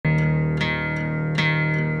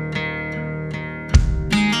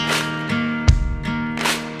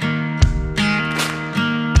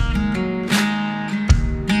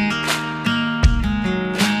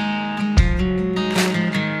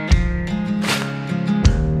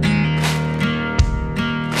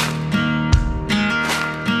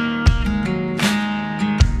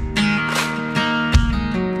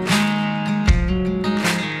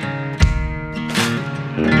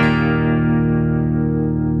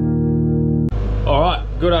Alright,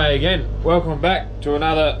 good day again. Welcome back to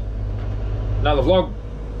another vlog.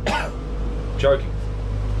 Joking.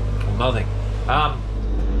 Or nothing.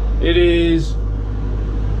 It is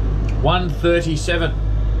 1:37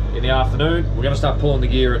 in the afternoon. We're going to start pulling the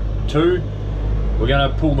gear at 2. We're going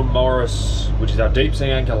to pull the Morris, which is our deep sea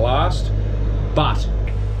anchor, last. But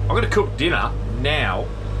I'm going to cook dinner now.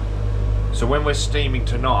 So when we're steaming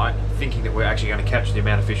tonight, thinking that we're actually going to catch the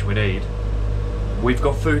amount of fish we need, we've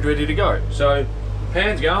got food ready to go. So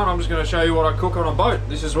pan's going. I'm just going to show you what I cook on a boat.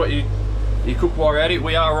 This is what you cook while you're at it.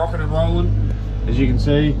 We are rocking and rolling, as you can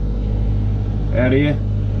see out here.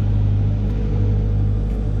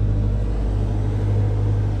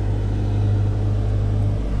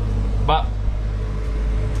 But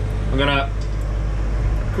I'm going to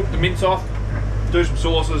cook the mince off, do some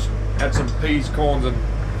sauces, add some peas, corns and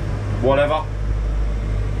whatever.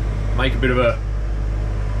 Make a bit of a,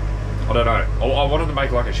 I don't know, I wanted to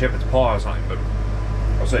make like a shepherd's pie or something, but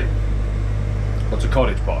I'll see. What's a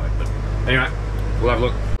cottage pie? But anyway, we'll have a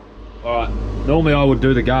look. Alright, normally I would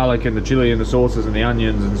do the garlic and the chilli and the sauces and the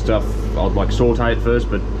onions and stuff. I'd like saute it first,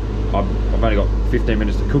 but I've only got 15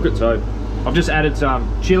 minutes to cook it, so I've just added some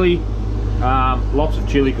chilli, lots of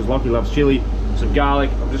chilli because Lockie loves chilli, some garlic.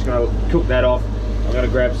 I'm just going to cook that off. I'm going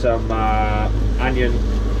to grab some onion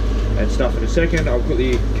and stuff in a second. I'll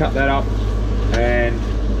quickly cut that up and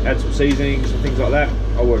add some seasonings and things like that.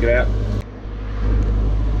 I'll work it out.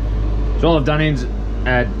 So all I've done is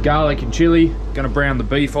add garlic and chilli. Going to brown the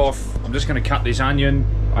beef off. I'm just going to cut this onion.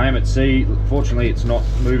 I am at sea. Fortunately, it's not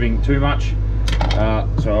moving too much.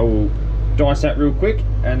 So I will dice that real quick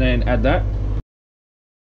and then add that.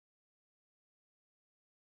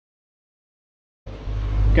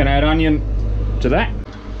 Going to add onion to that.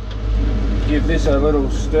 Give this a little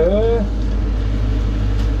stir.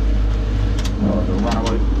 Oh, it'll run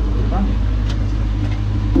away.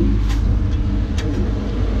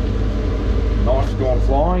 Knife's gone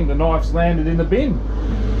flying. The knife's landed in the bin.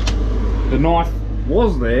 The knife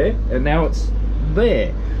was there and now it's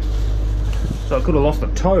there. So I could have lost a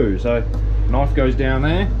toe. So knife goes down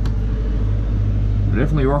there.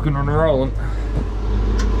 Definitely rocking and rolling.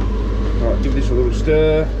 Alright, give this a little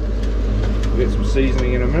stir. We'll get some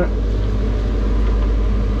seasoning in a minute.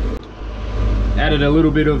 Added a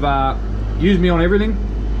little bit of use me on everything.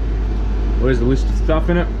 Where's the list of stuff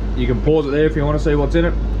in it? You can pause it there if you want to see what's in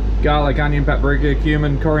it. Garlic, onion, paprika,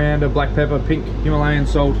 cumin, coriander, black pepper, pink Himalayan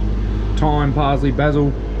salt, thyme, parsley,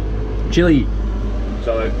 basil, chili.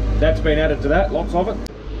 So that's been added to that, lots of it.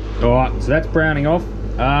 Alright, so that's browning off.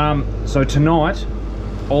 So tonight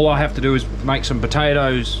all I have to do is make some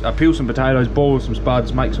potatoes, peel some potatoes, boil some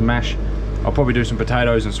spuds, make some mash. I'll probably do some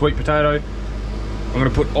potatoes and sweet potato. I'm going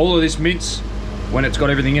to put all of this mince, when it's got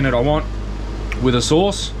everything in it I want, with a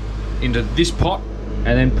sauce into this pot,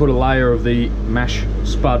 and then put a layer of the mash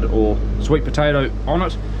spud or sweet potato on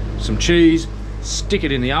it, some cheese, stick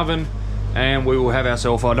it in the oven, and we will have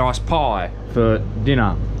ourselves a nice pie for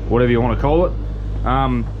dinner, whatever you want to call it.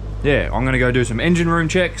 Yeah, I'm going to go do some engine room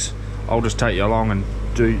checks. I'll just take you along and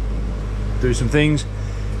do some things.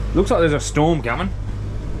 Looks like there's a storm coming.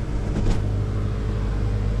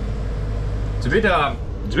 It's a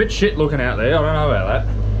bit shit looking out there. I don't know about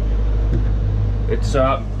that. It's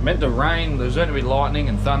meant to rain. There's going to be lightning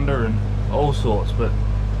and thunder and all sorts, but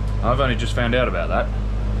I've only just found out about that.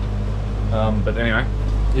 But anyway,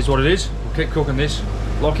 here's what it is. We'll keep cooking this.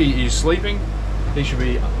 Lockie is sleeping. He should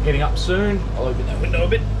be getting up soon. I'll open that window a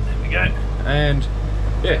bit. There we go. And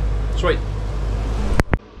yeah, sweet.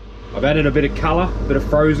 I've added a bit of colour, a bit of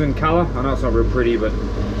frozen colour. I know it's not real pretty, but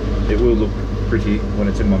it will look pretty when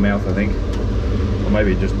it's in my mouth, I think. Or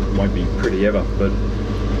maybe it just won't be pretty ever, but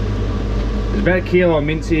there's about 1 kilo of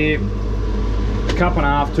mince here, 1.5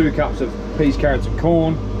 cups, 2 cups of peas, carrots and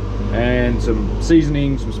corn, and some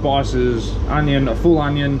seasoning, some spices, onion, a full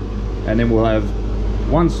onion, and then we'll have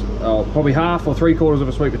probably half or 3/4 of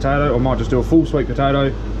a sweet potato, or might just do a full sweet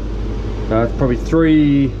potato. Probably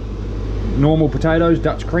 3 normal potatoes,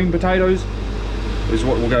 Dutch cream potatoes is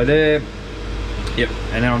what will go there. Yep,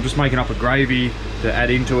 and then I'm just making up a gravy to add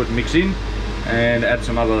into it and mix in, and add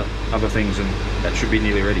some other things, and that should be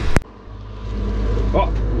nearly ready. Oh,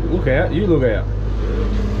 look out, you look out.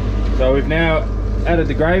 So we've now added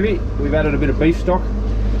the gravy, we've added a bit of beef stock.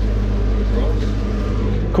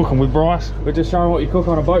 Cooking with Bryce. We're just showing what you cook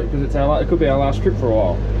on a boat because it could be our last trip for a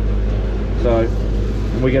while. So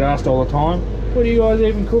we get asked all the time, what do you guys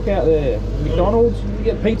even cook out there? McDonald's? You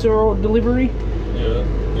get pizza or delivery? Yeah,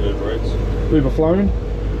 Uber Eats. Uber flown.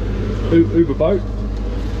 Uber boat.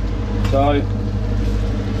 So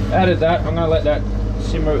added that. I'm going to let that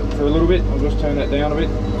simmer for a little bit. I'll just turn that down a bit.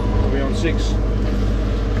 We'll be on 6.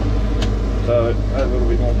 So So add a little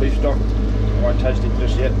bit more beef stock. I won't taste it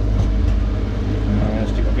just yet. I'm going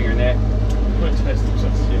to stick my finger in there. Won't taste it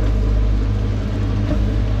just yet.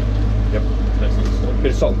 Yep.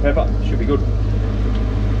 Bit of salt and pepper, should be good.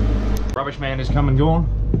 Rubbish man has come and gone.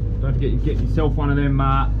 Don't forget you get yourself one of them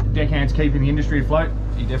deckhands keeping the industry afloat.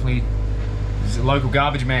 He definitely is a local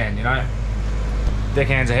garbage man, you know.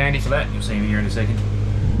 Deckhands are handy for that. You'll see him here in a second.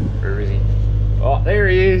 Where is he? Oh, there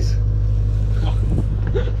he is.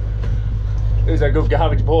 Who's a good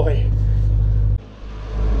garbage boy?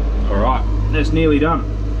 Alright, that's nearly done.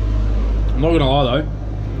 I'm not gonna lie though,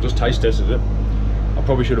 just taste tested it. I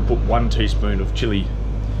probably should have put 1 teaspoon of chili,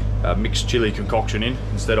 mixed chili concoction in.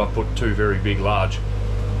 Instead I put 2 very big large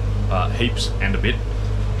heaps and a bit.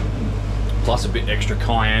 Plus a bit extra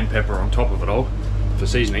cayenne pepper on top of it all for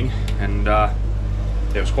seasoning. And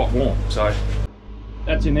it was quite warm, so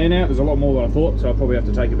that's in there now. There's a lot more than I thought, so I'll probably have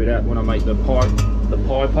to take a bit out when I make the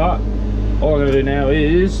pie part. All I'm going to do now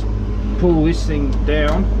is pull this thing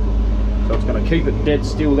down, so it's going to keep it dead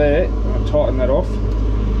still there. I'm going to tighten that off.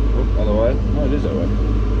 Oop, other way. No, it is that way.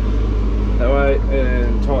 That way,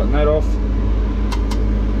 and tighten that off.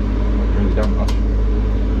 Not really done much.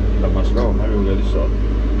 Not much at all. Maybe we'll go this side.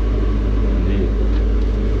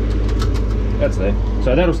 And that's there.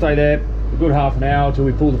 So that'll stay there a good half an hour till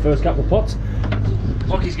we pull the first couple of pots.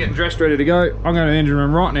 Lockie's getting dressed, ready to go. I'm going to the engine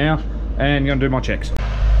room right now and going to do my checks.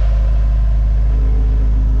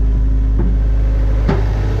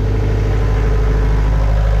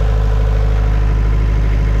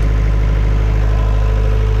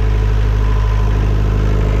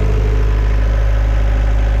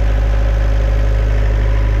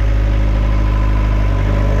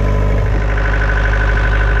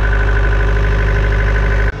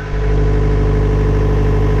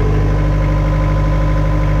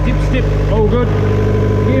 All good,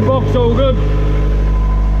 gearbox all good,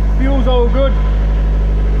 fuel's all good,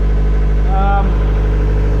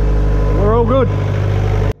 we're all good.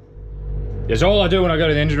 Yes, all I do when I go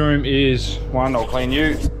to the engine room is, one, I'll clean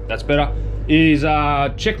you, that's better, is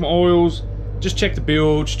check my oils, just check the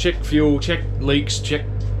bilge, check fuel, check leaks, check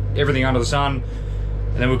everything under the sun,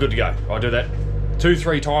 and then we're good to go. I do that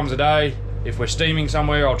 2-3 times a day. If we're steaming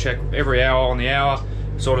somewhere, I'll check every hour on the hour,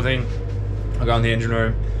 sort of thing. I go in the engine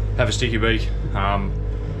room, have a sticky beak,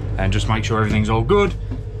 and just make sure everything's all good.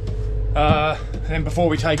 Then before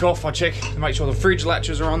we take off, I check to make sure the fridge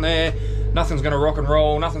latches are on there, nothing's gonna rock and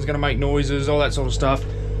roll, nothing's gonna make noises, all that sort of stuff.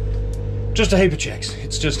 Just a heap of checks.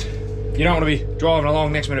 It's just, you don't want to be driving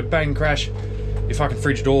along, next minute bang, crash, your fucking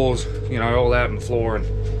fridge doors, you know, all out on the floor, and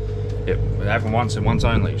yep, it happened once and once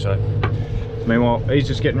only. So meanwhile, he's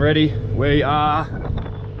just getting ready. We are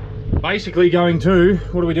basically going to,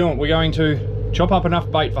 what are we doing? We're going to chop up enough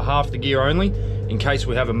bait for half the gear only, in case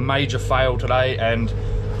we have a major fail today and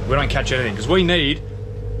we don't catch anything, because we need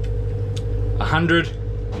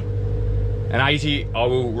 180, I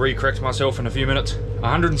will re-correct myself in a few minutes,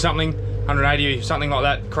 100 and something, 180, something like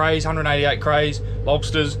that, crays, 188 crays,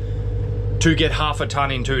 lobsters, to get half a ton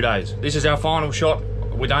in 2 days. This is our final shot.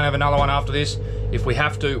 We don't have another one after this. If we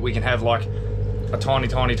have to, we can have like a tiny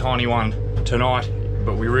one tonight,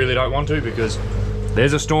 but we really don't want to, because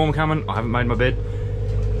there's a storm coming. I haven't made my bed.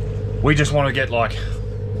 We just want to get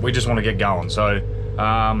going. So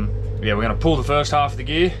yeah, we're gonna pull the first half of the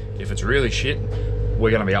gear. If it's really shit, we're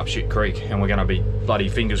gonna be up shit creek, and we're gonna be bloody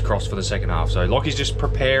fingers crossed for the second half. So Lockie's just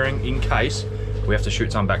preparing in case we have to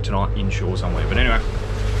shoot some back tonight inshore somewhere. But anyway,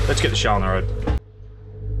 let's get the show on the road.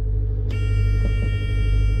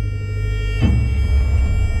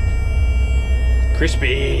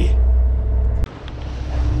 Crispy.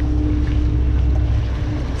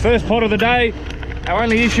 First pot of the day. Our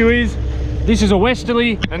only issue is this is a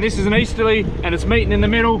westerly and this is an easterly, and it's meeting in the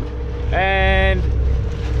middle, and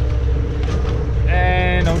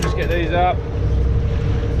I'll just get these up.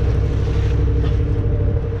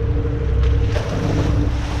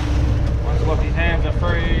 Once Lockie's hands are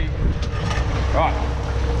free. Right.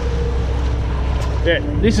 Yeah,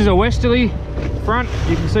 this is a westerly front.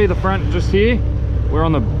 You can see the front just here. We're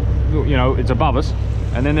on the, you know, it's above us,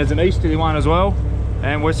 and then there's an easterly one as well.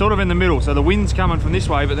 And we're sort of in the middle, so the wind's coming from this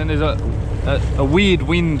way, but then there's a weird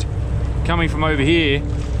wind coming from over here,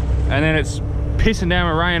 and then it's pissing down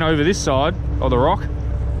with rain over this side of the rock,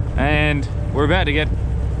 and we're about to get,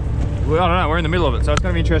 well, I don't know, we're in the middle of it, so it's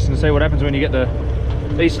going to be interesting to see what happens when you get the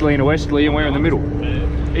easterly and a westerly and we're in the middle.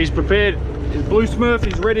 He's prepared, his blue Smurf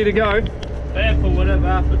is ready to go. There for whatever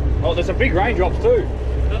happens. Oh, there's some big raindrops too.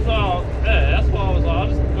 That's why, that's why I was like, I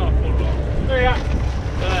just kind of pulled it off. There you are.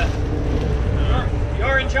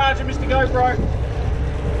 You're in charge of Mr. GoPro.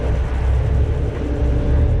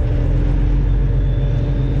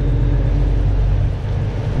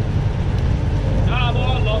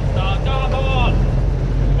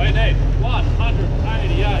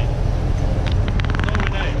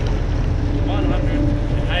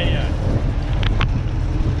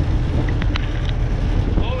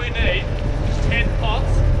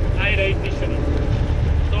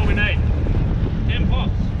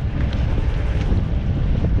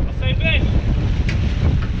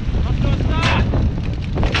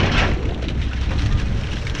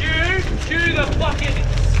 Cue the fucking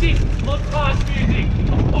sick montage music.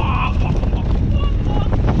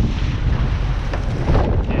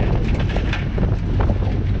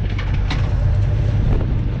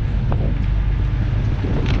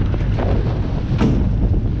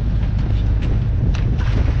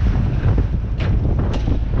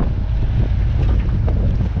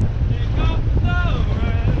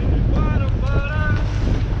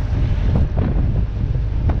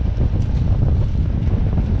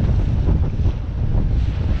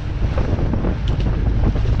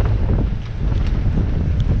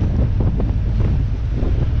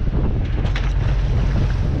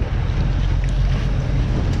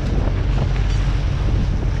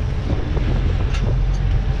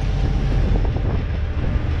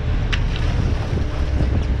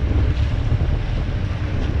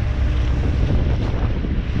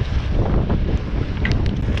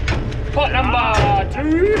 Pot number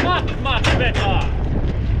 2, much better.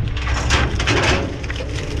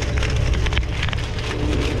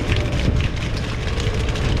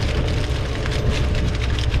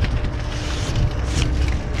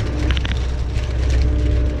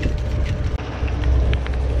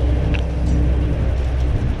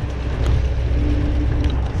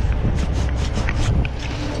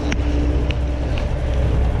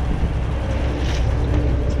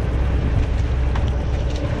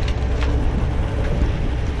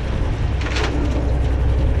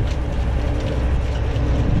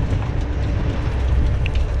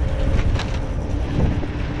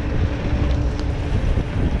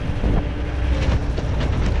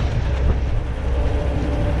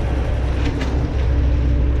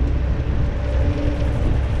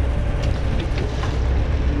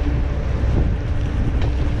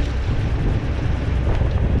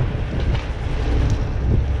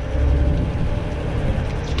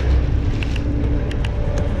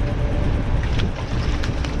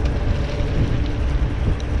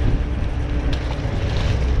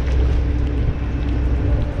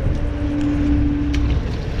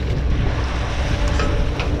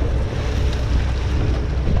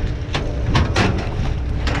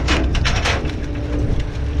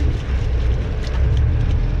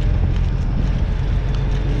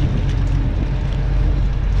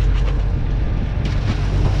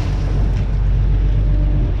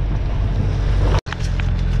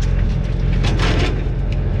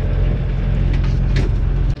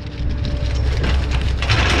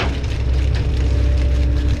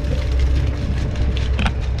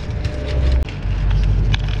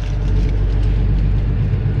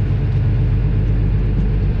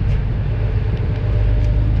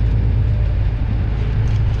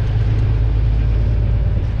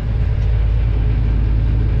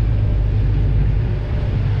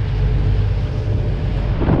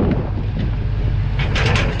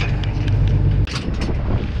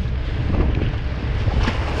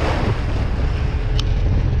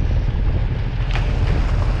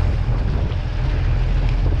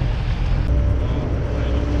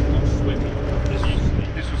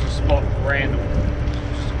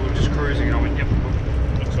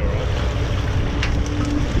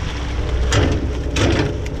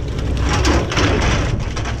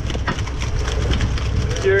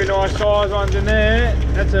 Nice size ones in there.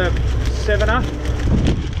 That's a 7er.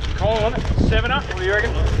 Cole on it, 7er. What do you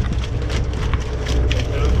reckon?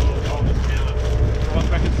 Right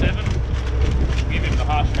back at 7. Give him the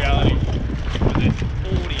harsh reality. There's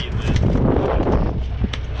 40 in there.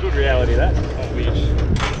 Good reality that. I wish.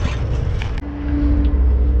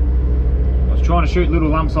 I was trying to shoot little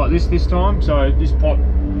lumps like this time, so this pot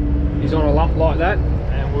is on a lump like that,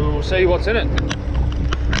 and we'll see what's in it.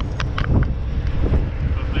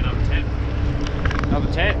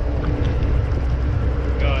 Another 10.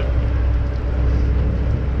 Go.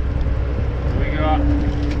 Here we go.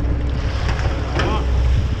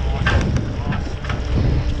 Nice.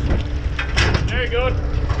 Very good.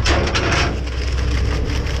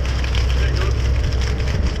 Very good.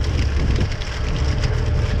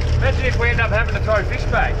 Imagine if we end up having to throw fish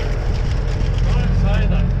back. Don't say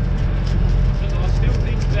that. Because I still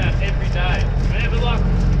think that every day. Man, but like,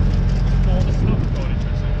 oh, that's not quite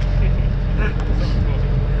interesting.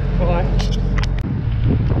 Bye.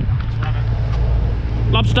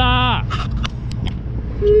 Lobster!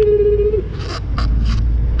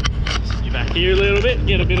 You back here a little bit,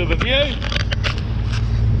 get a bit of a view.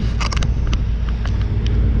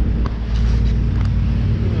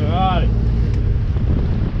 Alrighty.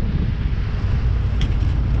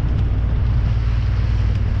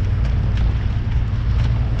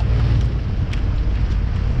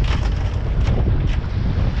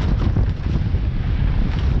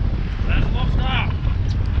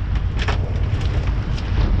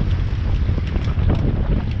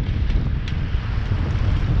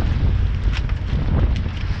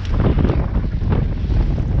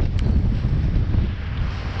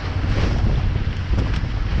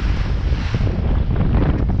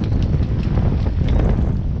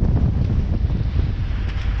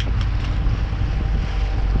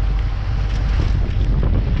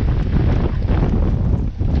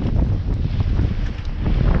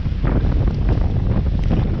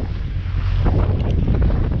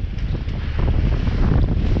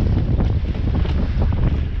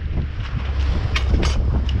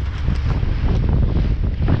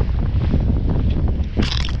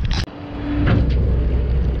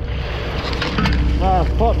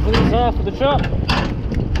 enough for the chop.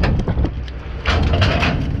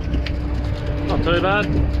 Not too bad.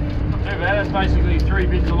 Not too bad. That's basically 3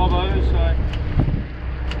 bits of lobos, so that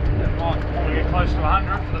might want to get close to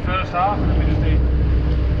 100 for the first half, and then we just need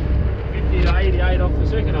 50 to 88 off the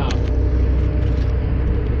second half.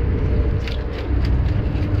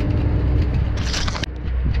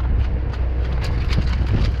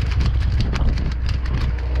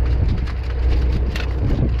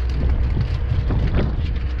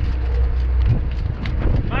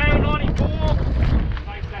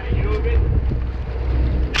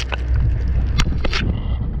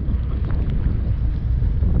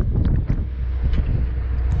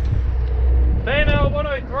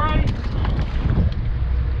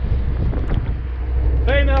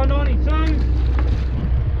 Female 92,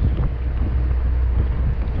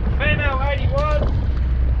 female 81,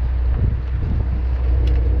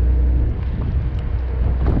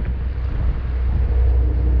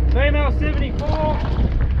 female 74,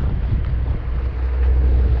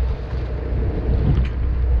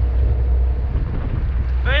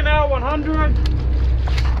 female 100,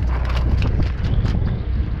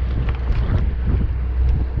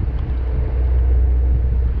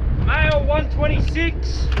 male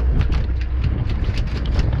 126,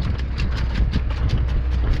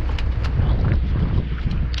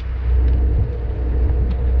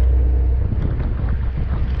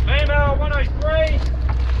 female 103,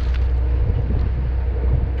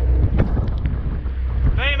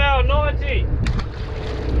 female 90,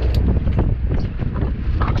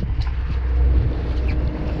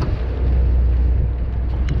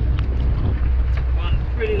 one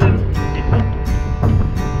pretty little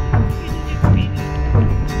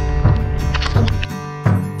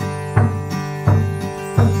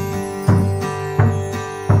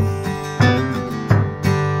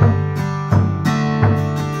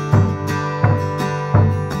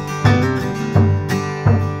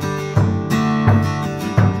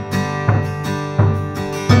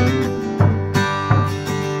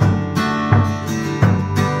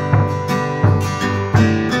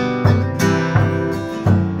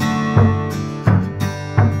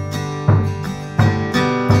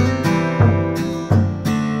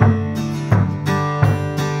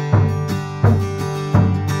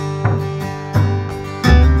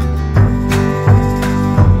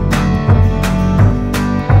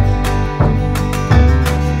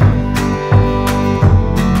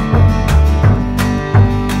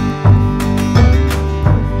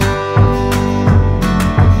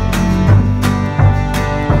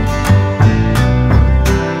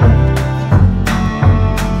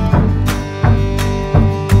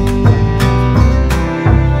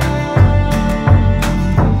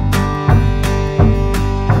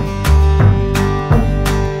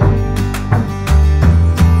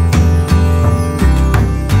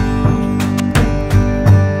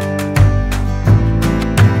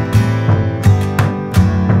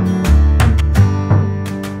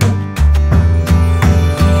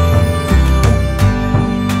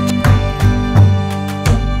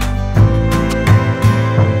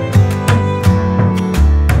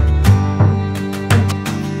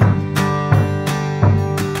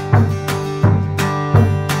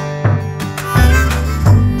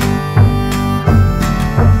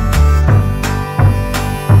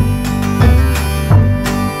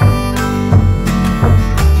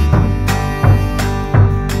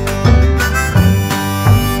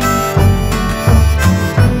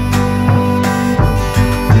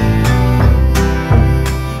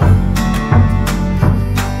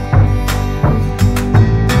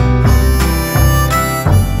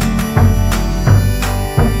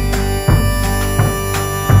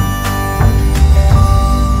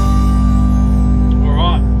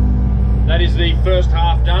first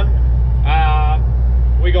half done.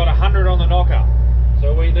 We got 100 on the knocker,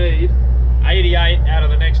 so we need 88 out of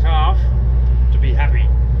the next half to be happy,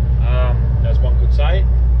 as one could say,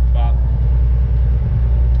 but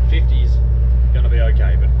 50's going to be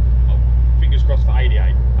okay, but fingers crossed for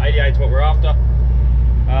 88. 88's what we're after.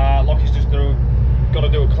 Lockie's just got to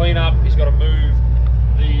do a clean up. He's got to move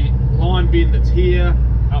the line bin that's here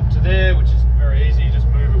up to there, which is very easy. You just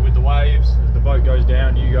move it with the waves. As the boat goes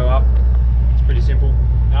down, you go up. It's pretty simple.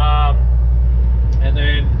 And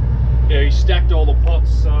then he stacked all the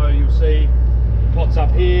pots, so you'll see pots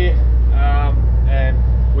up here,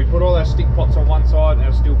 and we put all our stick pots on one side and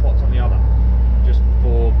our steel pots on the other, just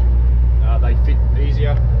for they fit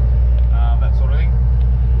easier, that sort of thing.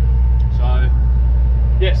 So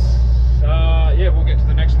yes, yeah, we'll get to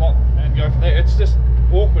the next lot and go from there. It's just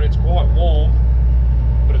awkward. It's quite warm,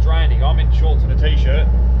 but it's raining. I'm in shorts and a t-shirt.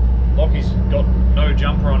 Lockie's got no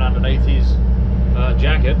jumper on underneath his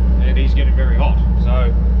jacket, and he's very hot.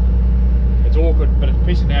 So it's awkward, but it's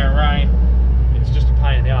pissing down rain. It's just a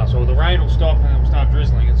pain in the ass. So the rain will stop and it'll start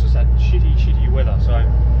drizzling. It's just that shitty weather. So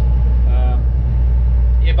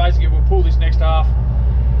yeah, basically we'll pull this next half.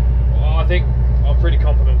 Well, I think I'm pretty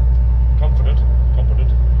confident.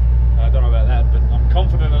 I don't know about that, but I'm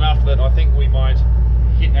confident enough that I think we might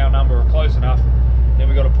hit our number or close enough. Then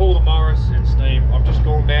we've got to pull the Morris and steam. I've just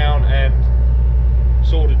gone down and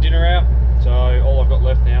sorted dinner out, so all I've got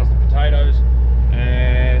left now is the potatoes,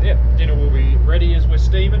 and yeah, dinner will be ready as we're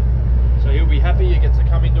steaming, so he'll be happy. He gets to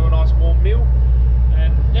come into a nice warm meal,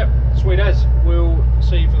 and yeah, sweet as. We'll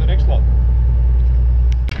see you for the next lot.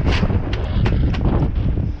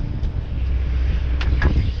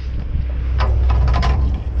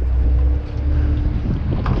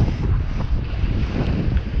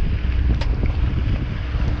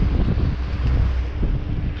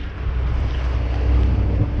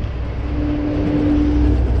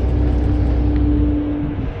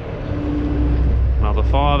 Another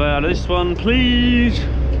 5 out of this one, please.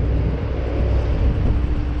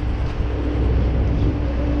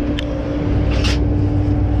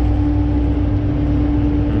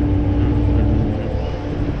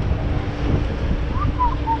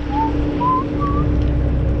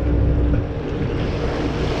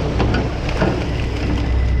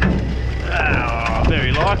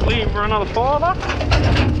 Very likely for another 5-er.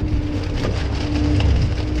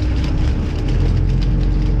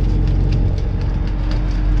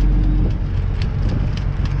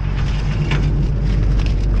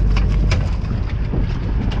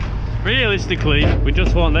 Realistically, we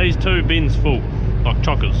just want these 2 bins full, like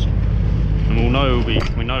chockers, and we'll know we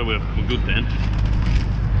know we're good then.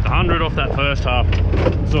 The 100 off that first half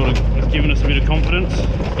sort of has given us a bit of confidence,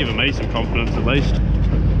 given me some confidence at least.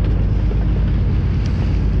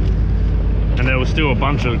 And there was still a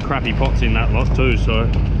bunch of crappy pots in that lot too, so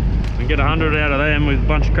we can get 100 out of them with a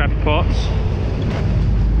bunch of crappy pots.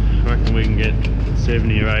 I reckon we can get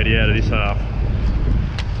 70 or 80 out of this half.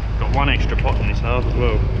 Got 1 extra pot in this half as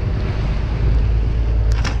well.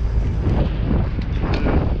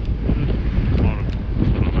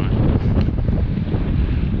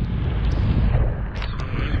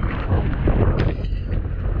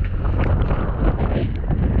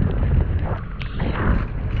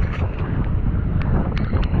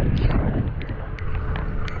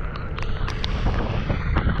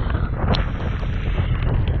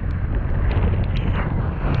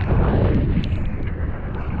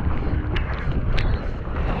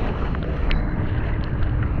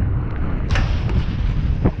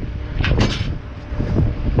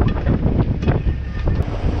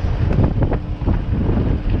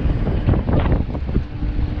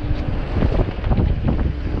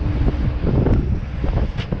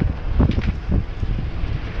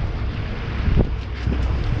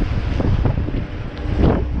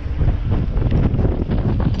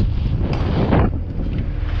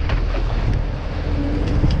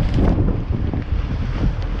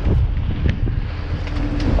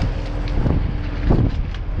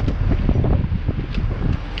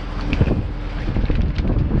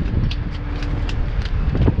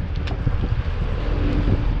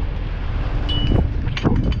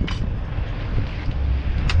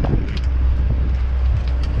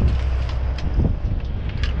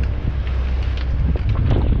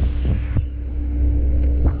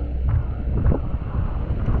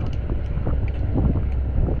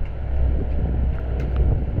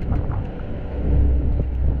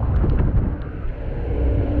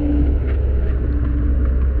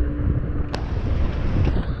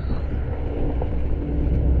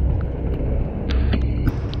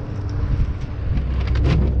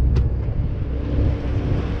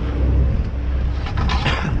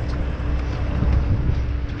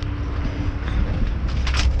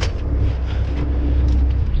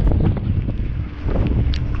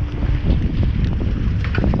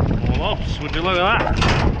 Would you look at that?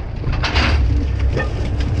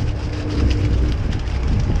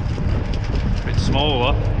 A bit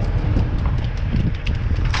smaller.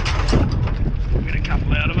 Get a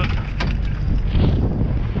couple out of it.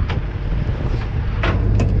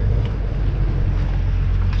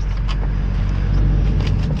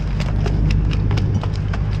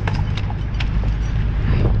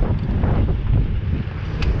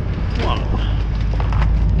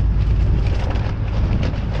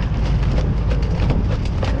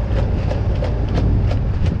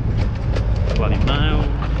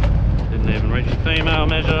 Female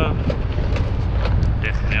measure,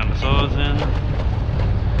 definitely undersized then.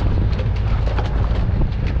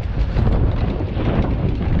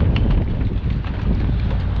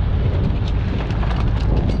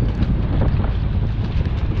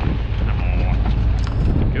 Come on.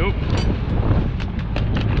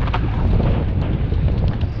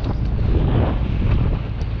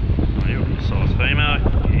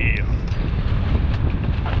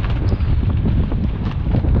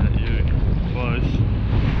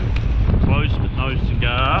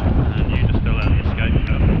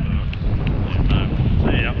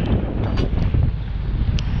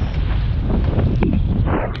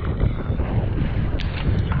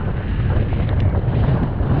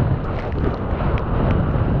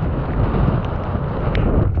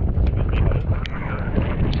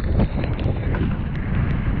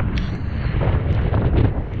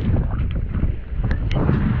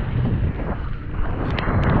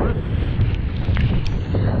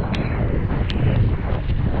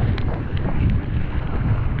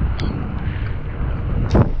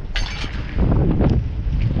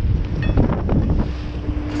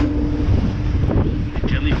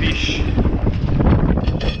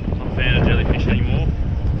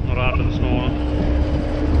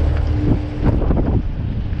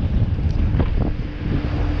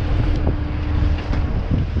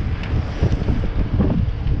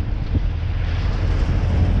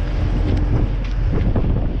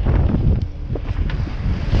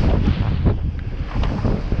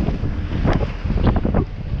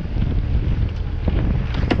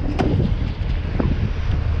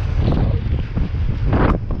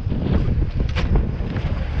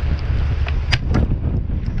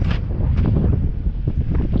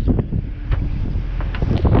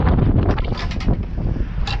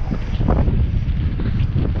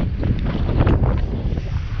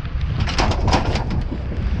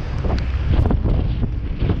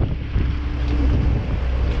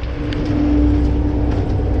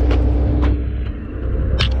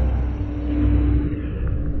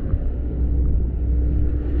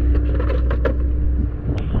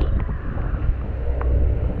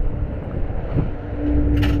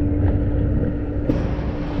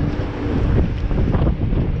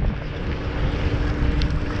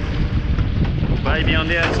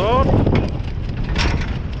 sword.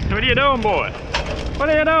 What are you doing, boy? What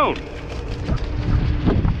are you doing?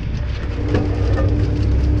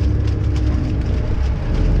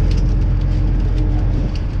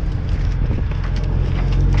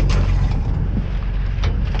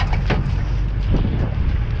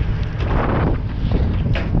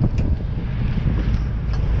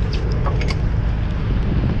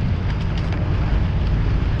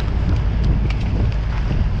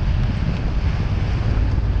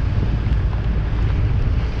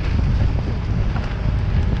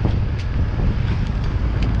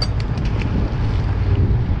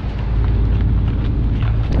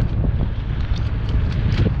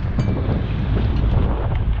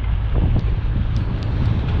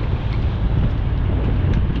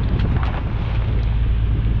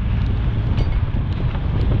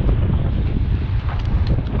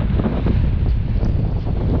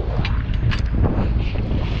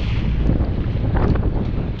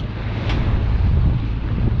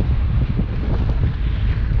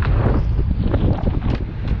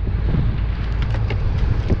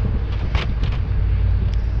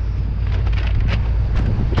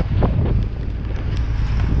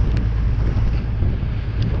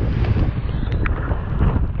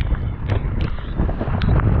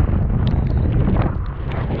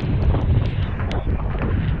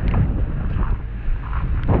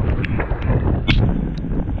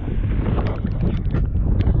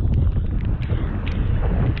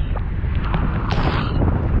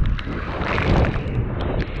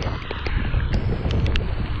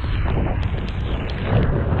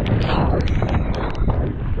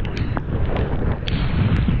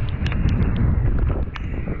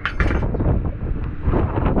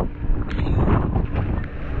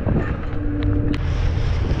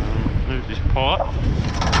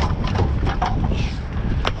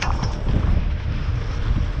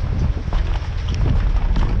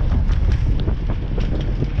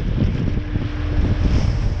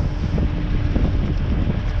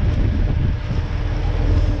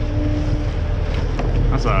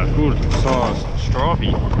 That's a good sized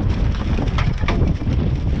stripey.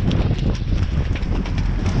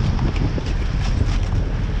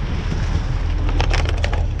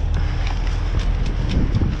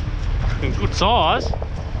 Good size.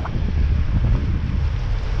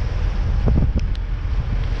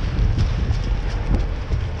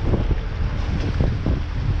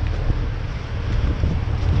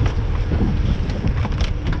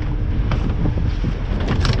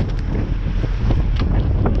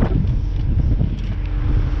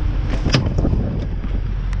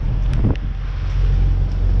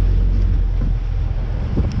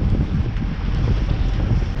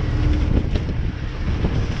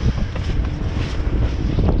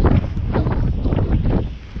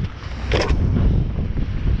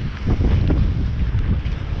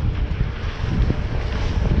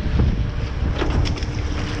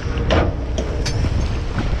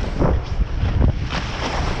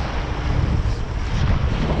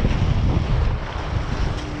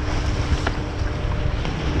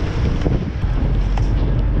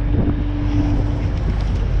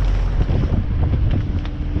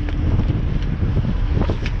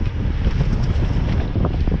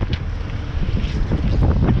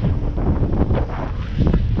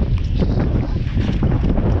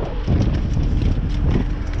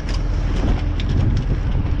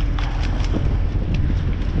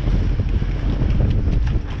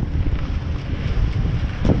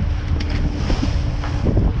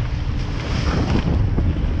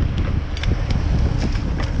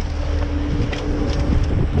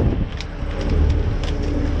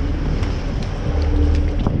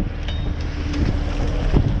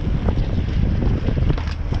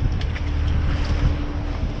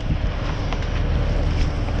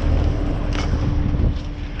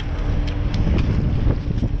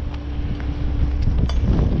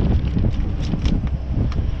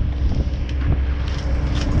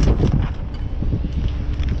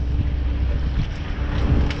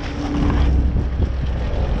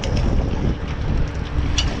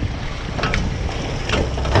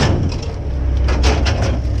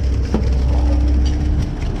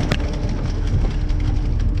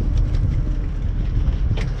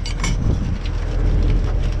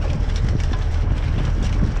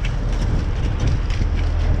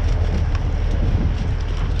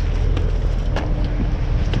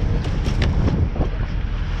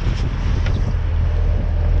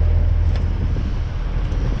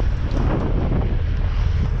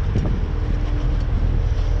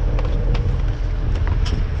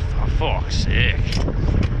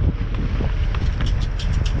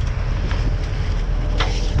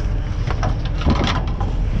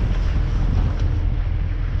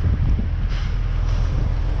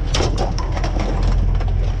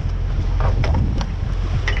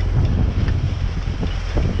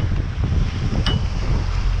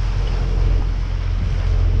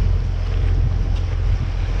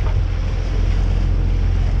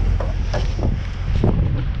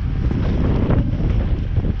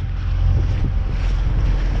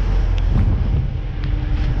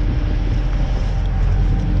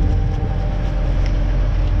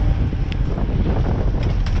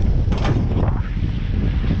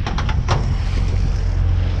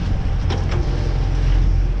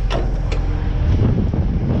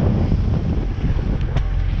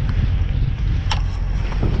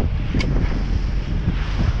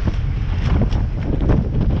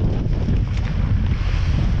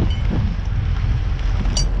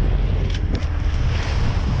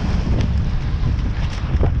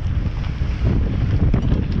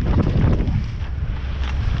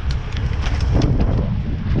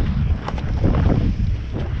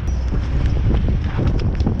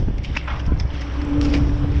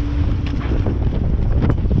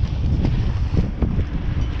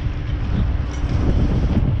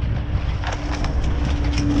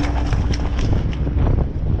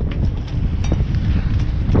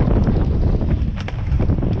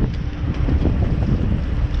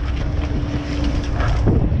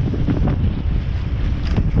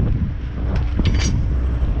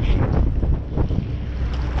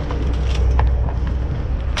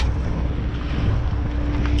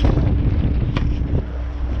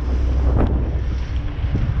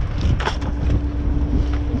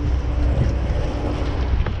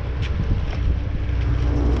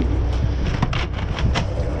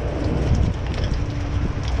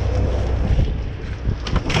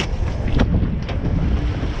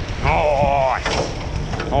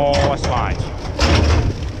 Yes, mate.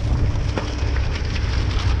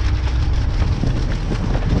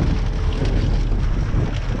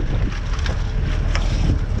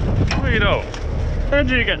 What are you doing? How did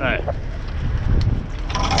you get there?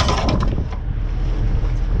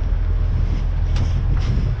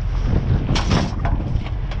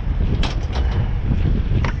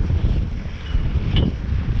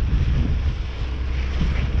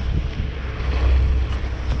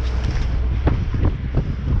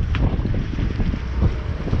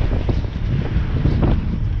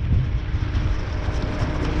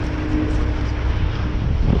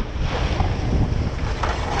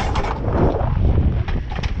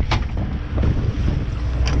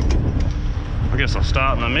 I guess I'll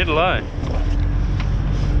start in the middle, eh?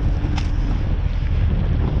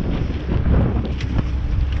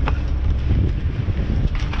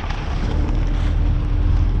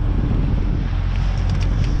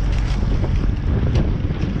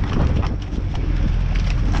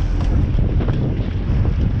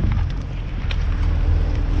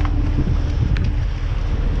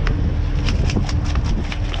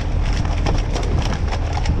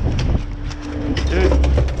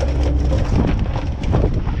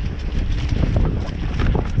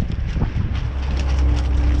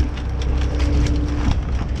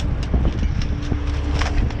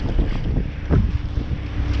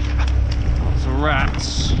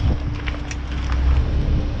 Rats.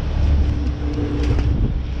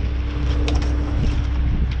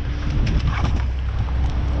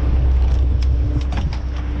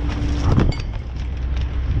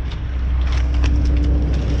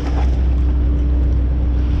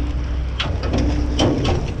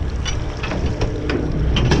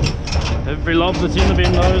 Every lob that's in the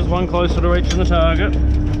bin though is one closer to reaching the target. So,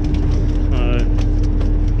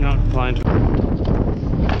 not complain too much.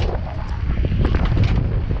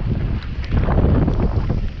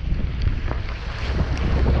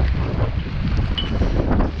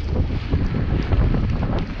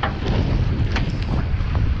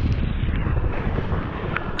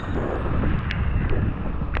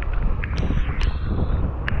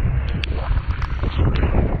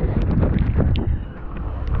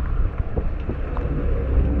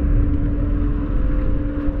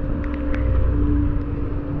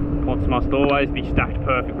 Must always be stacked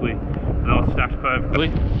perfectly. They're not stacked perfectly,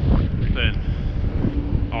 then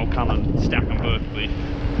I'll come and stack them perfectly,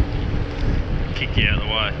 kick you out of the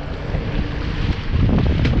way.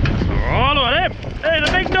 Oh, look at him! There's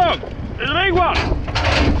a big dog! There's a big one!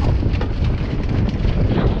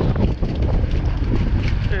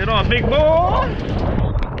 There's a big boy!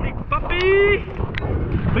 Big puppy!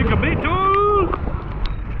 Big beetle!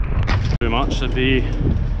 Too much, there'd be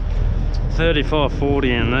 35-40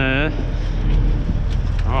 in there.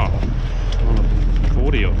 Oh,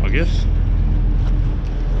 40 off, I guess.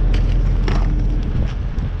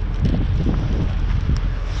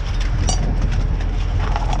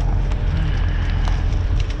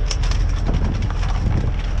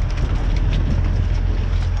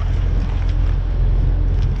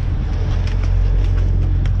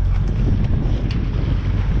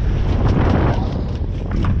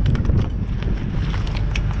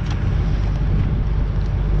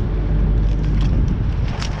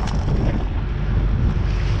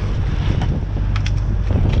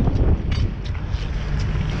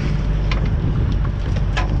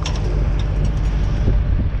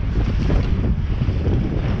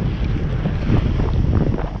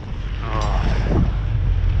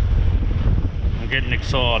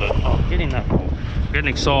 Excited. Oh, get in that hole. Getting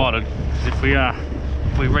excited because if we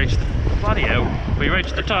reach the bloody hell, if we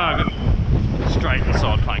reach the target, straight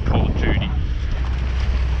inside playing Call of Duty,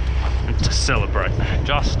 and to celebrate,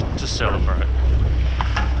 just to celebrate.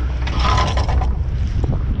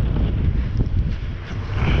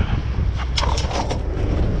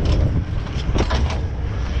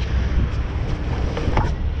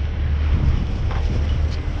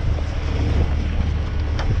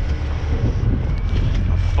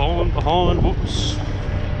 Behind, whoops.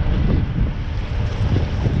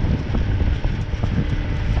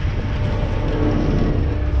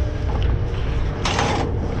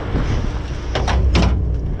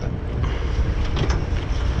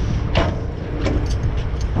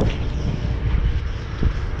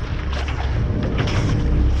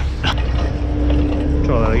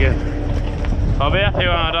 Try that again. I'll be happy when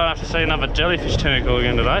I don't have to see another jellyfish tentacle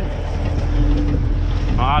again today.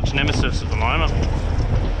 My arch nemesis at the moment.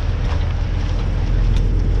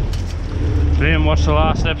 If you didn't watch the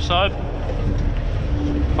last episode,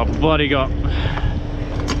 I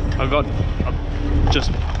got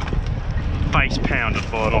just face pounded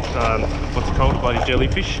by an what's it called, bloody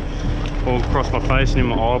jellyfish. all across my face and in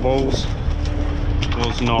my eyeballs. It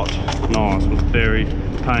was not nice, it was very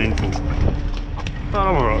painful. But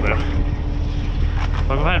I'm alright now.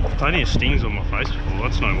 Like, I've had plenty of stings on my face before,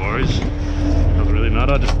 that's no worries. Doesn't really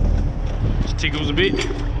matter, just tickles a bit.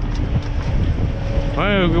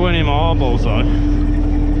 I went in my eyeballs though.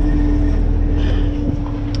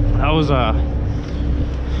 That was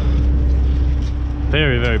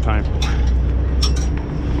very, very painful.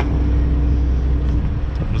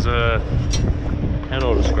 It was how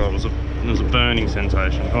do I describe it? It was a burning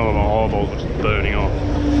sensation. Oh, my eyeballs were just burning off.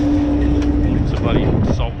 It's a bloody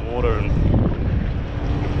salt water and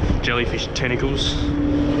jellyfish tentacles.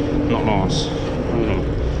 Not nice.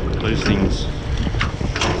 Those things.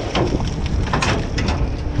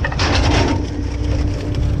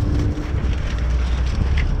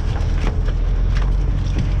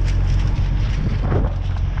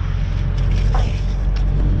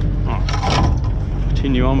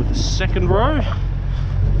 Continue on with the second row.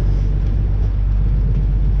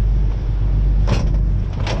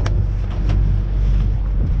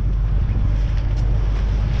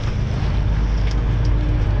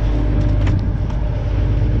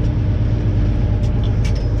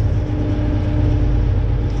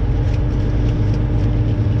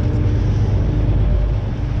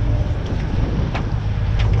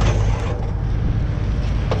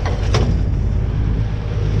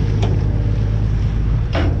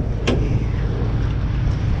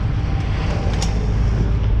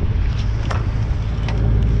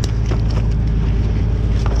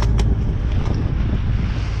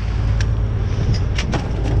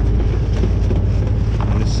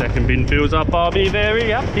 Bin fills up, I'll be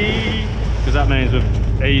very happy, because that means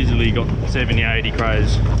we've easily got 70-80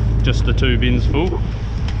 crays, just the 2 bins full,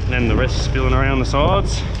 and then the rest spilling around the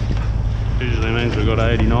sides. Usually means we've got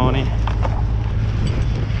 80-90.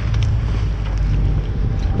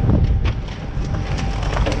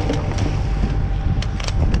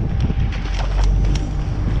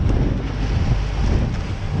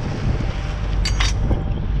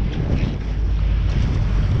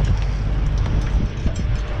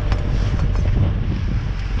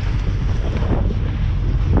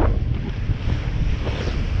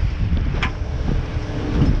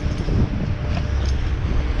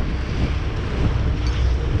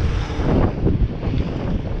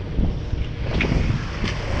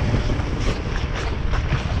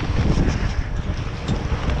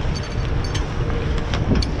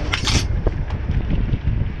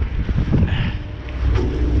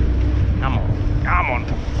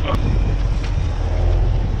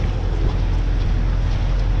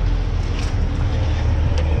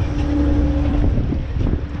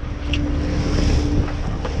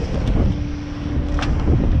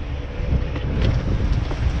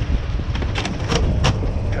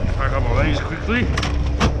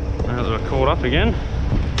 Now that we're caught up again.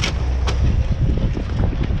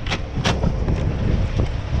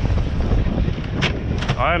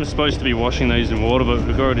 I am supposed to be washing these in water, but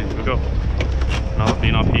we've got another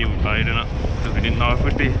bin up here with bait in it, because we didn't know if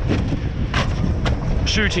we'd be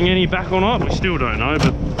shooting any back or not. We still don't know,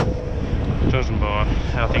 but judging by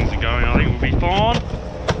how things are going, I think we'll be fine.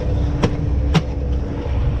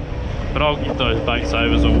 But I'll give those bait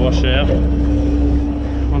savers a wash out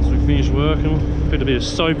once we finish working. Put a bit of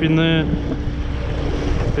soap in there,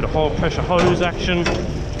 a bit of high pressure hose action.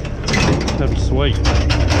 That'd be sweet.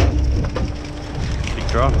 Big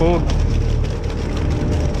draft board.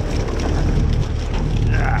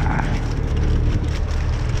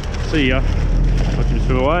 See ya. Watch him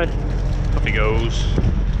swim away. Off he goes.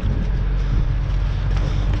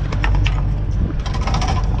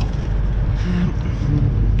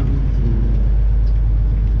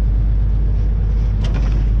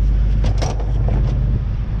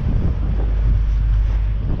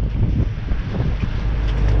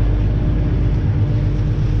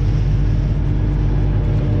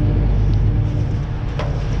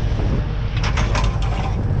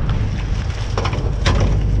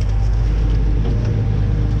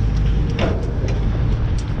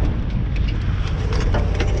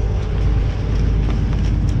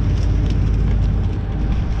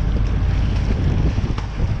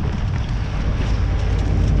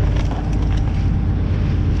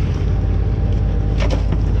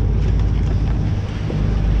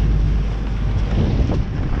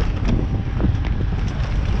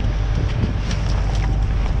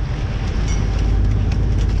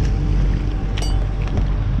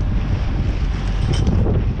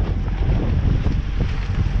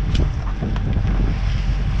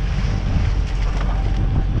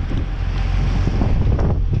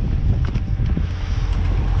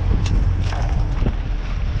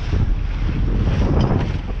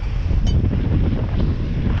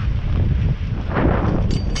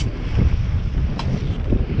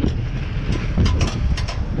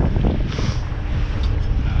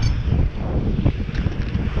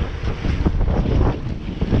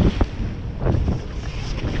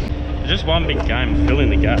 just one big game, fill in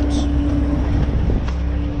the gaps.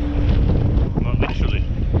 Not literally.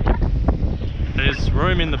 There's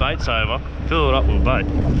room in the bait saver, fill it up with bait.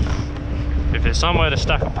 If there's somewhere to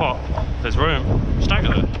stack a pot, if there's room, stack it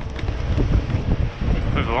there.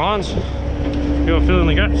 With the lines, you gotta fill in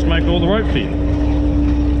the gaps to make all the rope fit.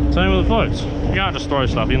 Same with the floats. You can't just throw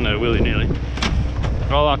stuff in there willy-nilly.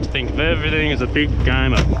 I like to think of everything as a big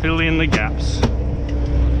game of fill in the gaps.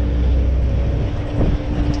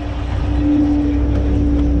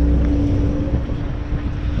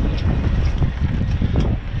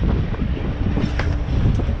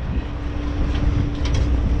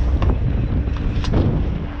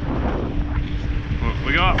 What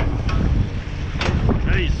we got?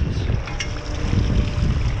 Jesus.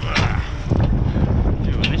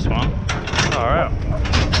 Doing this one. Alright.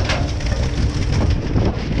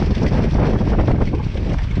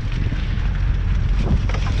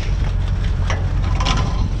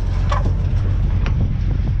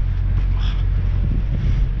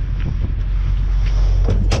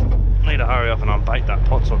 Up and unbait that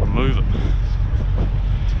pot so I can move it.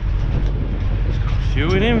 There's got a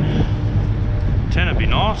few in him. 10 would be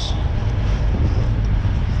nice.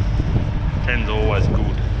 10's always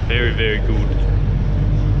good. Very, very good.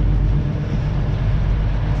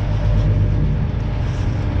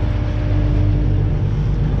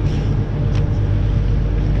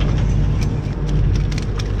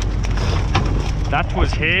 That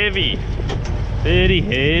was heavy. Very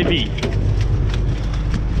heavy.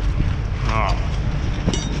 Oh,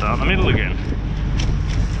 start in the middle again.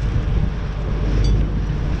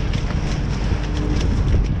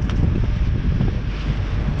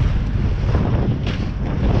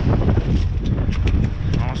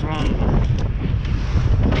 Nice one.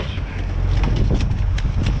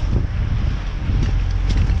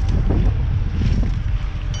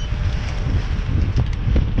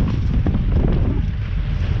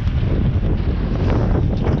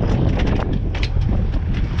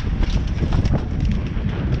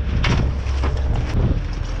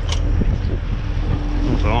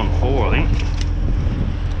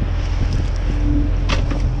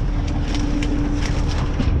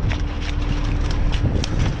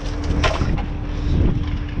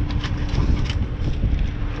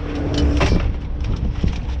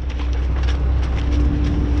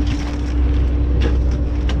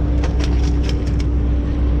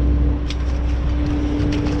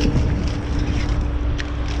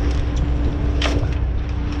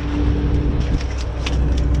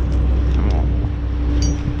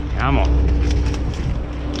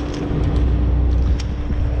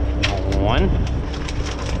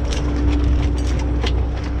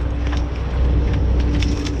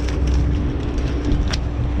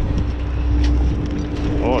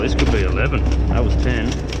 This could be 11. That was 10.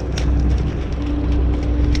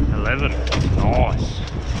 11. Nice.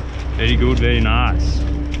 Very good, very nice.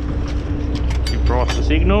 Give Bryce the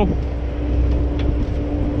signal.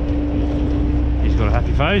 He's got a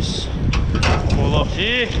happy face. All off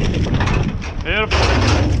here. Beautiful.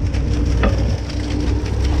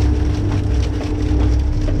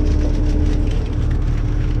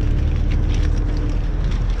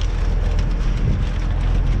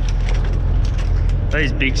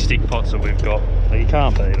 These big stick pots that we've got, you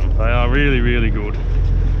can't beat them. They are really, really good.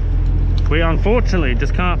 We unfortunately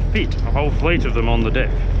just can't fit a whole fleet of them on the deck.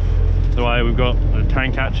 The way we've got the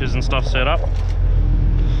tank hatches and stuff set up,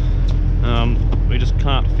 we just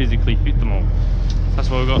can't physically fit them all. That's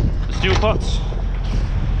why we've got the steel pots.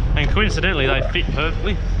 And coincidentally, they fit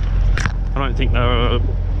perfectly. I don't think they were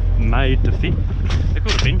made to fit. They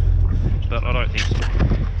could have been, but I don't think so.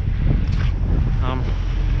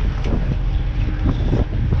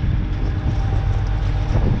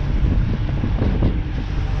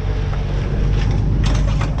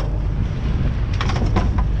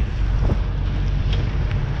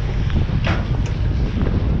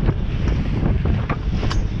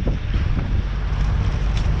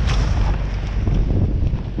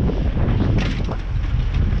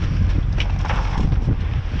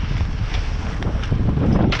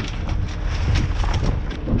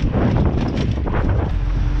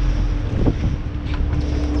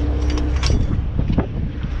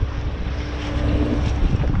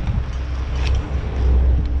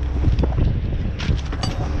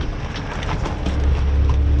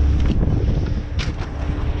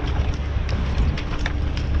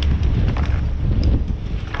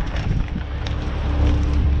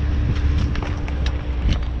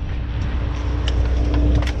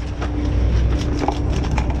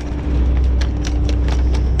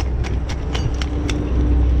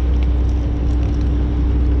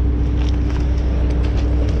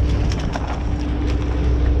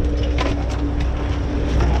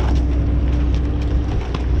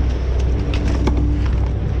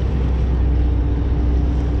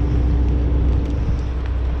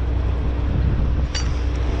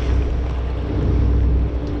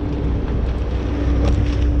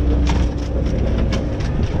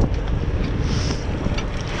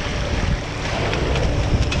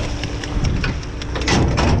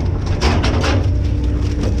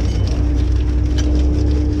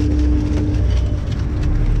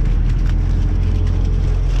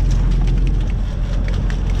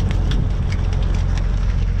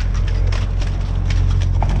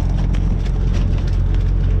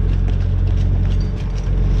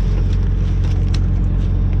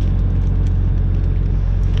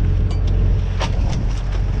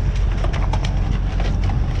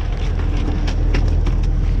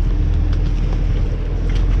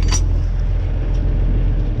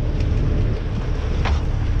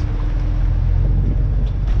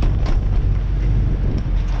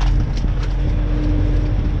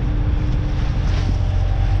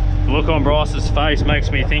 face makes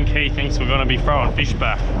me think he thinks we're going to be throwing fish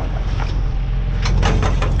back.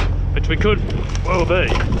 Which we could well be.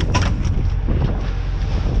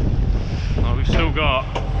 Well, we've still got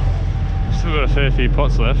a fair few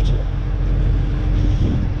pots left.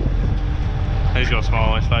 He's got a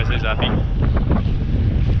smile on his face, he's happy.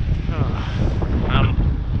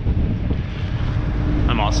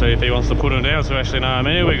 I might see if he wants to put him down, so actually no, how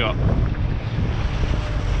many we got?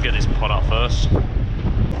 Get this pot up first.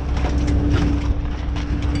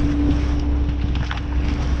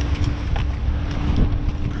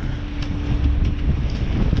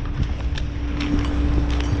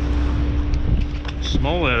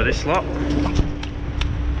 Small out of this lot.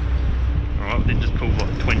 Alright, we did just pull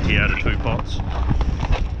like 20 out of 2 pots.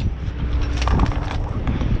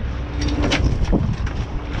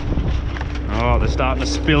 Oh, they're starting to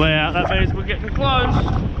spill out. That means we're getting close.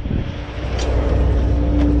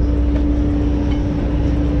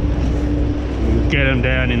 Get them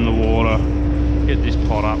down in the water. Get this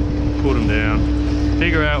pot up. Put them down.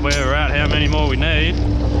 Figure out where we're at, how many more we need.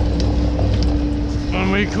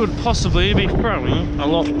 And we could possibly be throwing a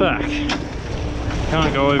lot back.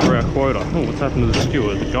 Can't go over our quota. Oh, what's happened to the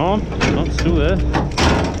skewer? Is it gone? Oh, it's still there.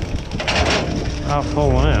 Half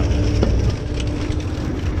fallen out.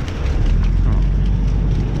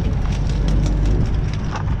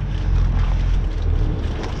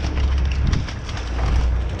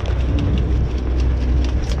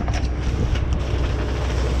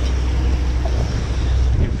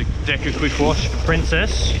 Give the deck a quick wash for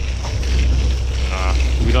Princess.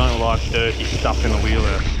 We don't like dirty stuff in the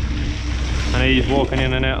wheelhouse. And he's walking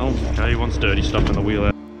in and out. Oh, okay, he wants dirty stuff in the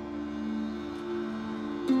wheelhouse.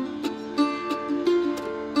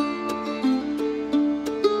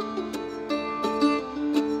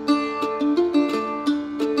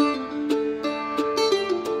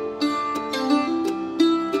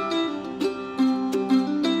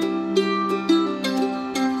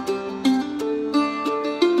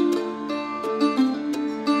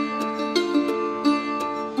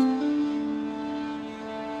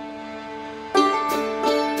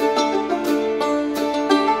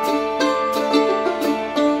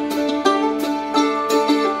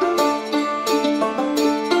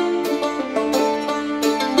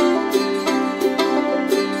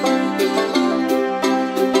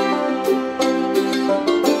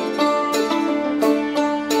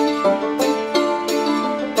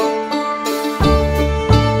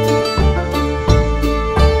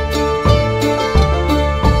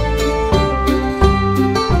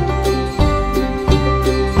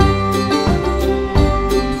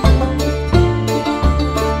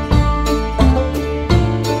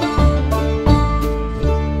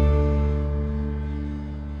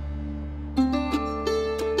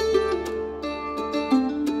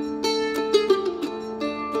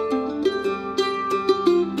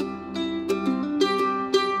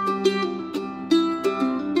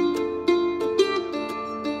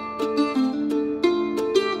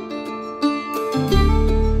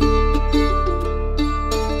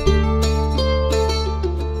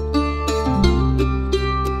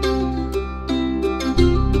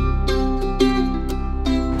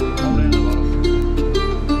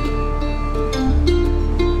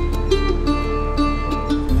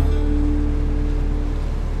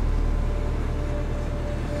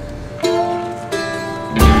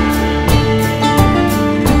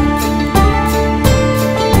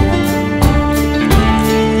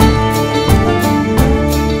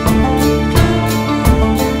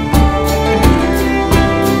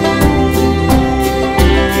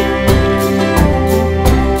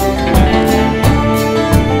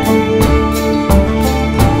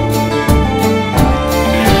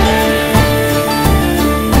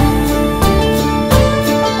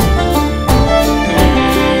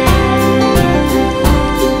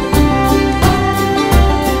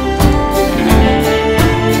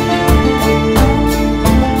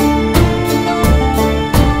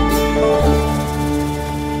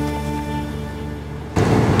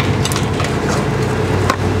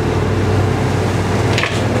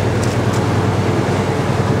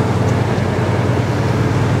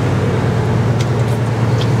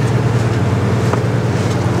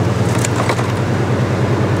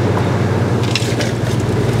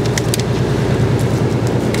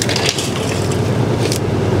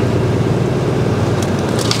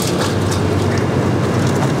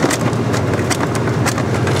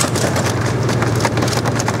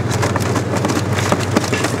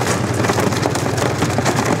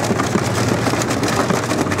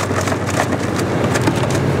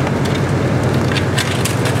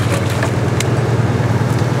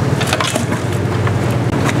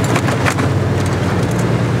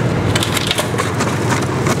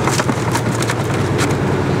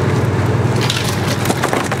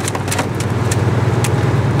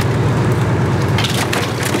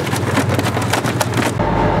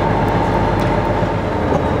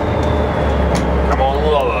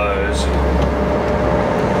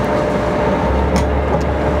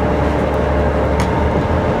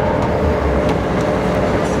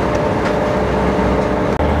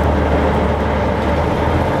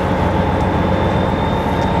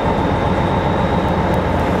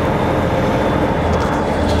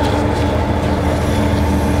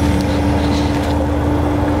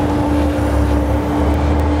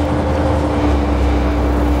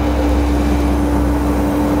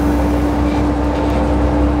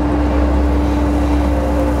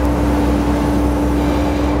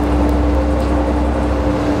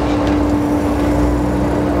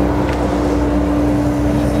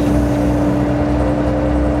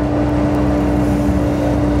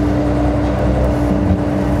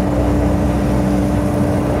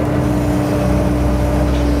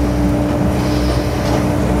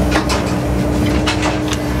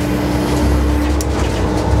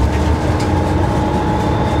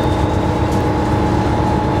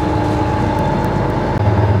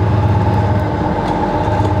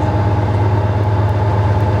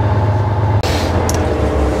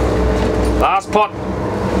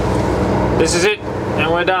 This is it,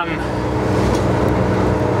 and we're done.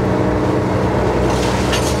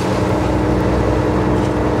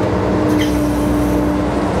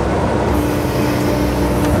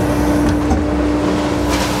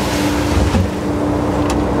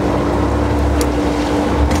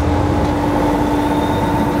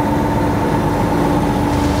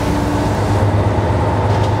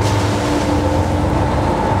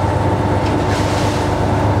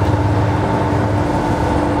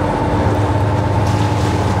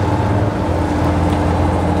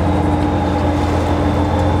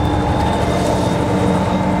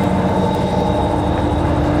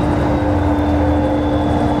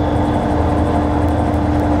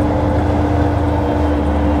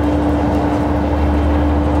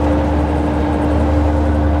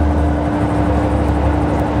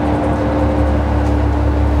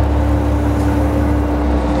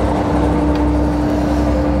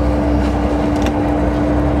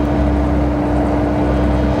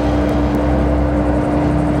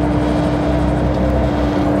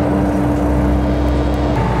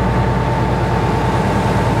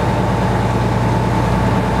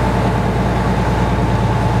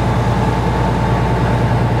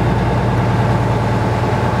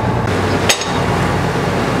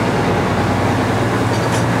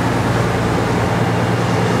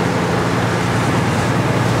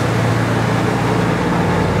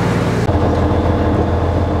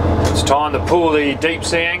 Time to pull the deep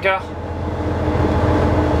sea anchor.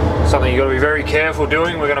 Something you've got to be very careful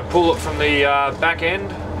doing. We're going to pull it from the back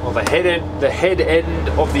end, or the head end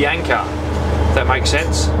of the anchor, if that makes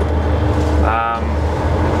sense.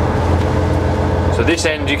 So this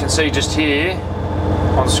end you can see just here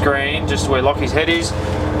on screen, just where Lockie's head is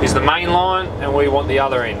the main line, and we want the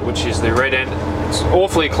other end, which is the red end. It's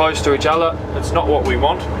awfully close to each other. It's not what we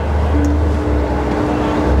want.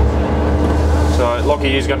 So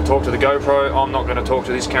Lockie is going to talk to the GoPro. I'm not going to talk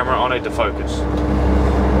to this camera. I need to focus.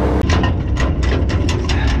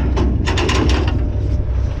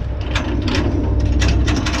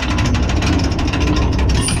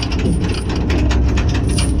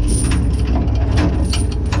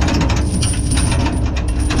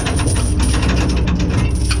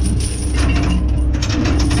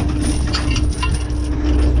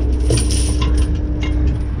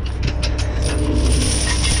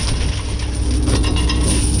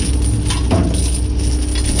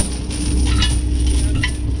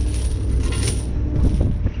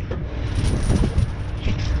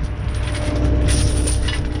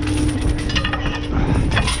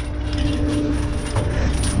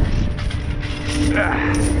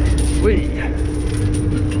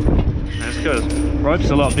 That's good. Rope's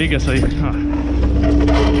a lot bigger, see.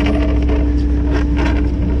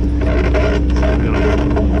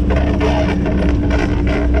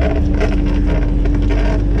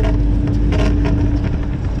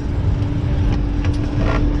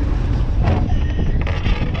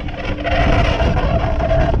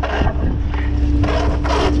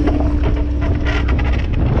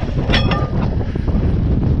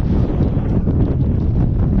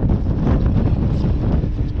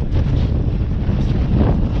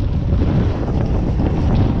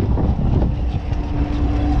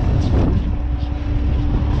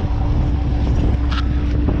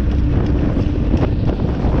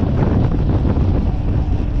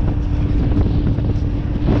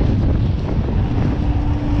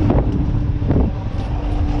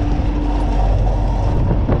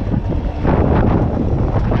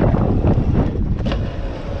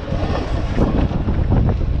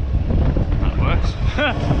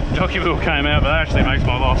 Jockey wheel came out, but that actually makes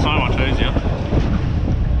my life so much easier.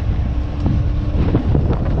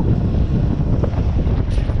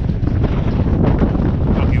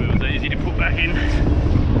 Jockey wheel's easy to put back in.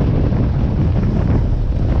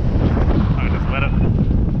 I just let it.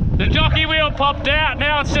 The jockey wheel popped out,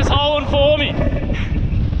 now it's just holding for me.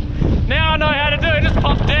 Now I know how to do it, just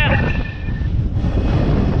popped out.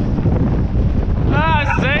 Ah,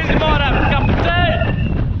 this is easy, might have a cup of tea.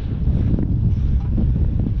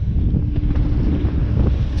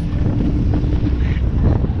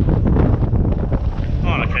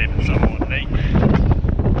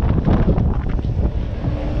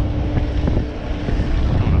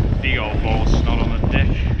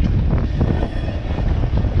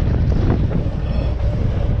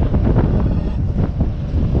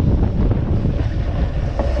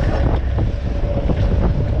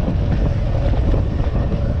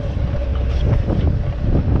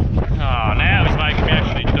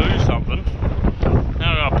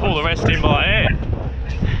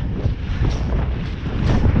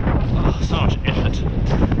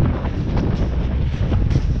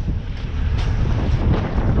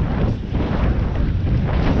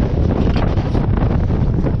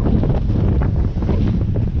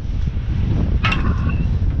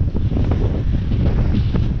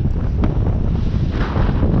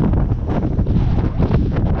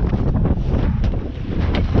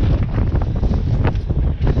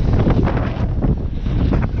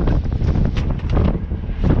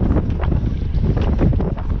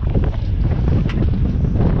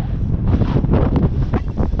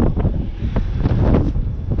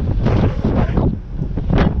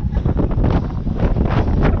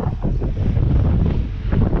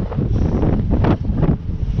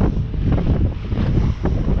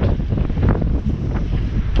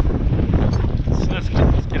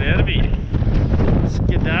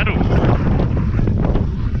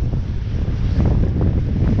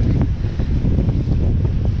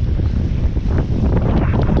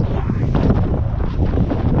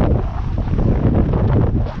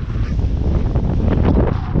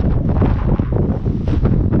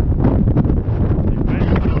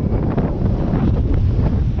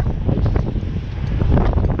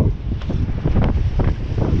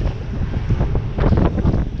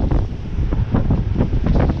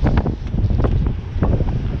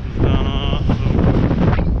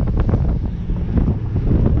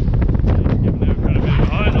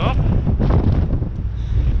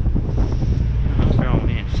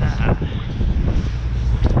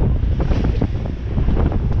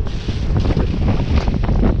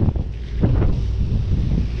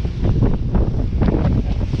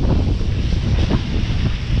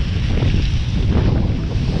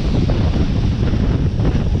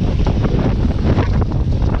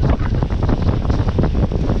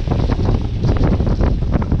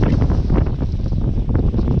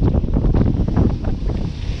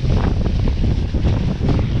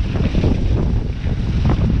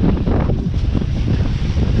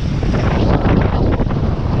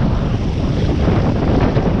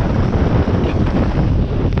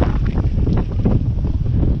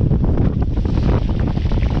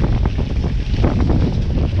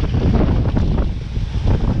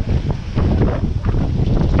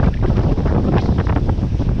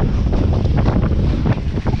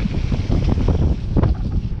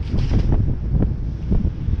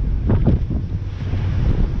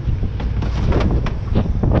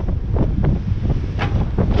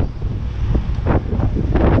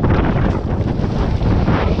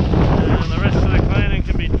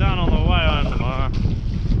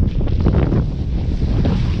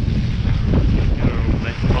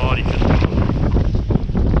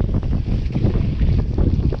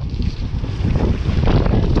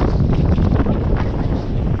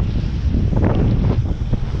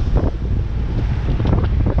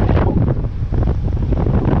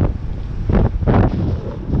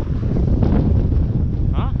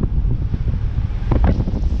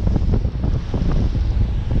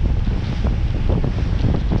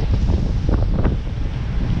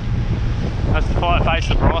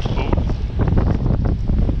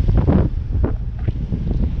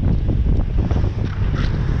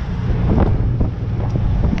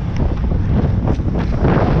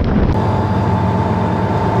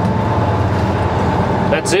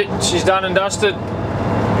 she's done and dusted.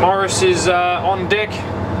 Morris is on deck.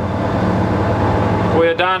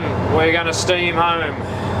 We're done. We're going to steam home.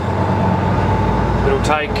 It'll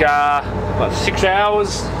take about 6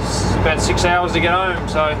 hours. It's about 6 hours to get home.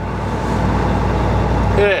 So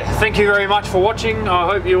yeah, thank you very much for watching. I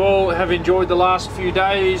hope you all have enjoyed the last few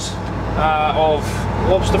days of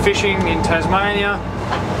lobster fishing in Tasmania.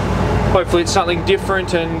 Hopefully it's something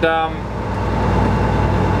different, and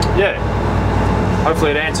yeah,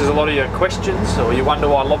 hopefully it answers a lot of your questions, or you wonder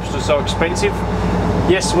why lobster's so expensive.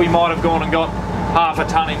 Yes, we might have gone and got half a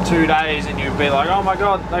ton in 2 days and you'd be like, oh my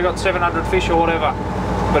god, they got 700 fish or whatever.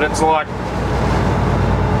 But it's like,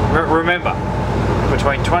 remember,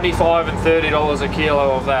 between $25 and $30 a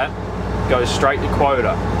kilo of that goes straight to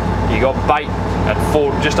quota. You got bait at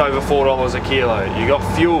just over $4 a kilo. You got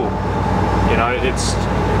fuel. You know,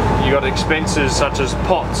 you got expenses such as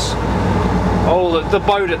pots, all the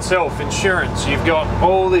boat itself, insurance. You've got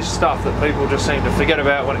all this stuff that people just seem to forget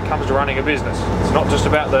about when it comes to running a business. It's not just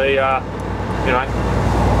about the, you know,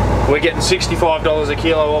 we're getting $65 a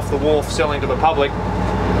kilo off the wharf selling to the public.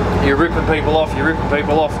 You're ripping people off. You're ripping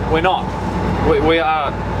people off. We're not. We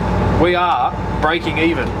are breaking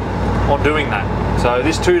even on doing that. So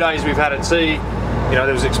this 2 days we've had at sea, you know,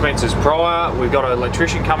 there was expenses prior. We've got an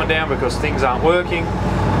electrician coming down because things aren't working.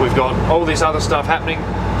 We've got all this other stuff happening.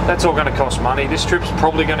 That's all going to cost money. This trip's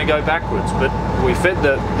probably going to go backwards, but we fed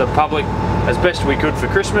the public as best we could for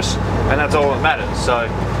Christmas, and that's all that matters. So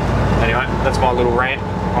anyway, that's my little rant,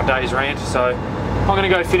 my day's rant. So I'm going to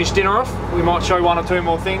go finish dinner off. We might show 1 or 2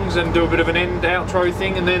 more things and do a bit of an end outro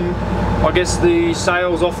thing, and then I guess the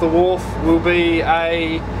sails off the wharf will be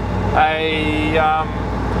a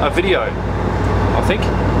video, I think.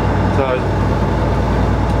 So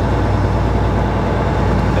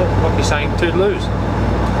yeah, like you're saying, toodaloos.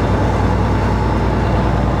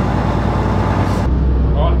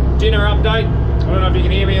 Alright, dinner update. I don't know if you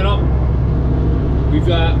can hear me or not. We've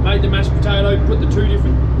made the mashed potato, put the 3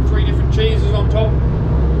 different cheeses on top.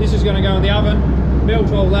 This is going to go in the oven,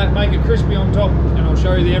 melt all that, make it crispy on top, and I'll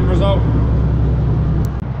show you the end result.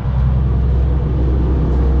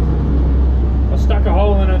 I stuck a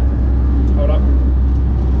hole in it. Hold up.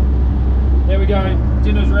 There we go.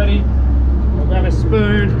 Dinner's ready. I'll grab a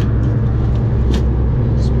spoon.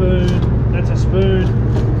 That's a spoon.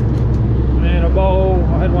 And then a bowl.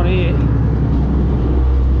 I had one here.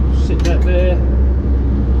 Sit that there.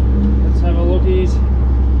 Let's have a lookies.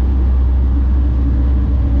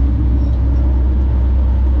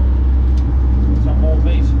 Some more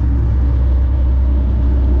meat.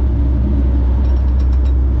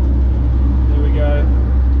 There we go. A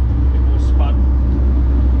bit more spud.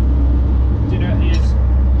 Dinner is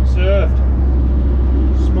served.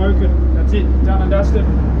 Smoking. That's it. Done and dusted.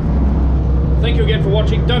 Thank you again for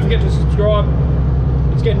watching. Don't forget to subscribe.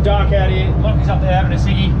 It's getting dark out here. Lockie's up there having a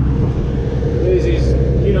ciggy. There's his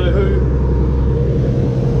you-know-who.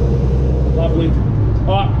 Lovely.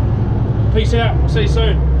 Alright, peace out. I'll see you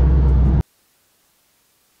soon.